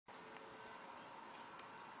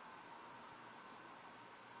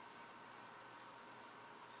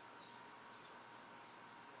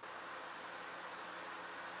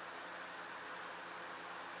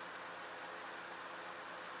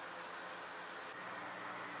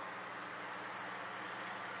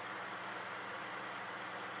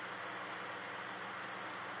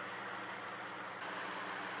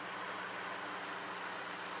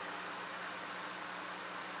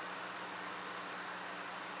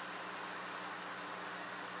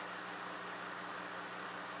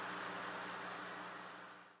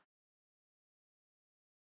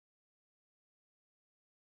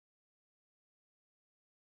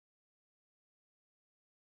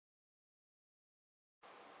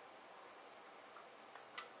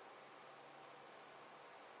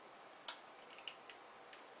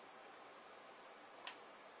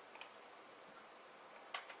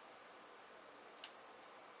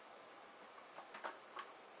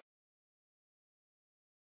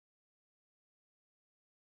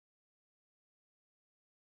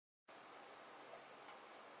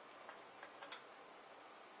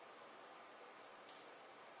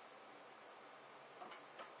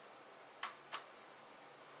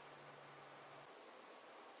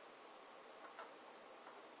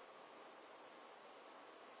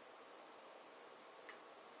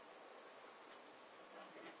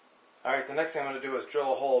Alright, the next thing I'm going to do is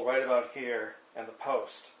drill a hole right about here in the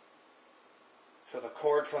post. So the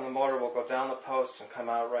cord from the motor will go down the post and come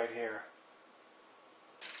out right here.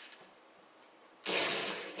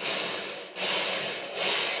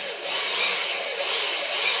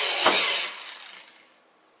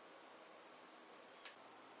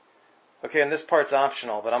 Okay, and this part's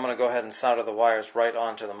optional, but I'm going to go ahead and solder the wires right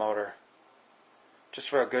onto the motor, just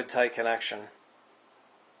for a good tight connection.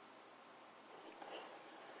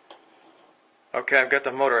 Okay, I've got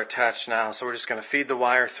the motor attached now, so we're just going to feed the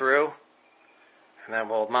wire through, and then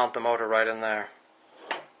we'll mount the motor right in there.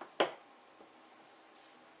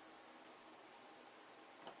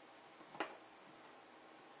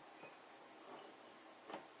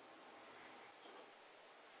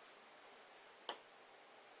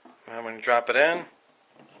 And when you drop it in,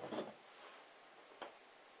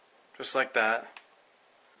 just like that.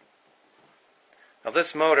 Now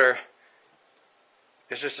this motor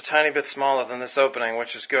is just a tiny bit smaller than this opening,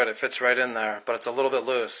 which is good. It fits right in there, but it's a little bit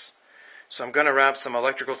loose. So I'm going to wrap some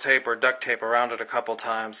electrical tape or duct tape around it a couple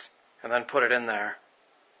times and then put it in there.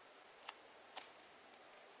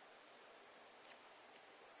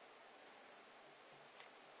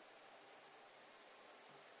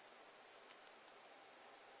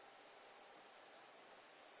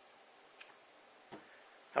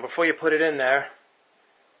 Now before you put it in there,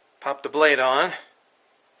 pop the blade on.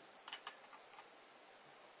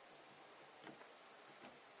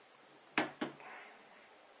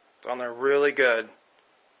 It's on there really good.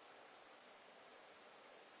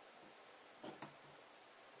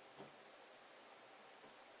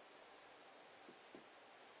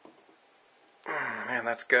 Man,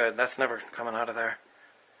 that's good. That's never coming out of there.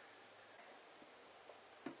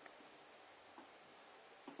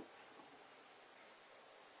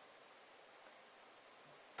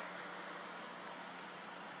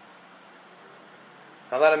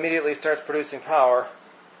 Now that immediately starts producing power.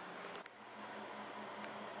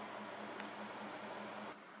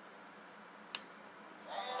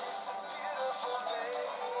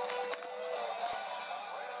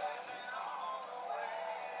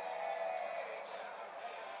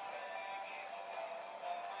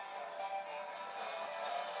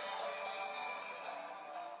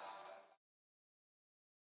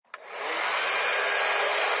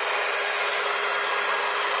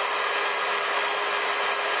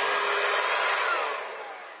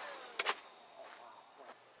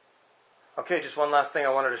 Okay, just one last thing I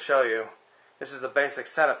wanted to show you. This is the basic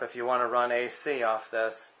setup if you want to run AC off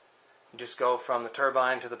this. You just go from the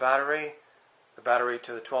turbine to the battery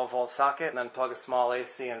to the 12-volt socket, and then plug a small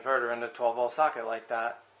AC inverter into a 12-volt socket like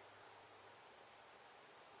that.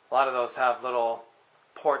 A lot of those have little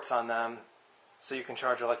ports on them, so you can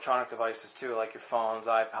charge electronic devices too, like your phones,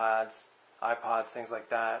 iPods, things like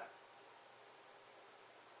that.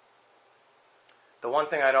 The one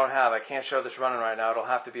thing I don't have, I can't show this running right now, it'll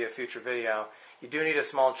have to be a future video. You do need a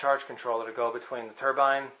small charge controller to go between the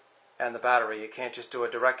turbine and the battery. You can't just do a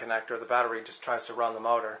direct connector, the battery just tries to run the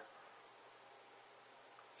motor.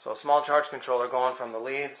 So a small charge controller going from the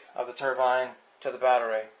leads of the turbine to the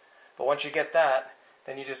battery. But once you get that,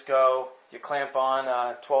 then you just go, you clamp on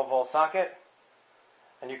a 12-volt socket,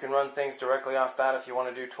 and you can run things directly off that if you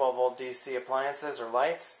want to do 12-volt DC appliances or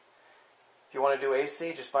lights. If you want to do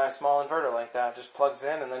AC, just buy a small inverter like that. Just plugs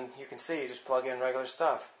in, and then you can see, you just plug in regular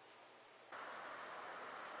stuff.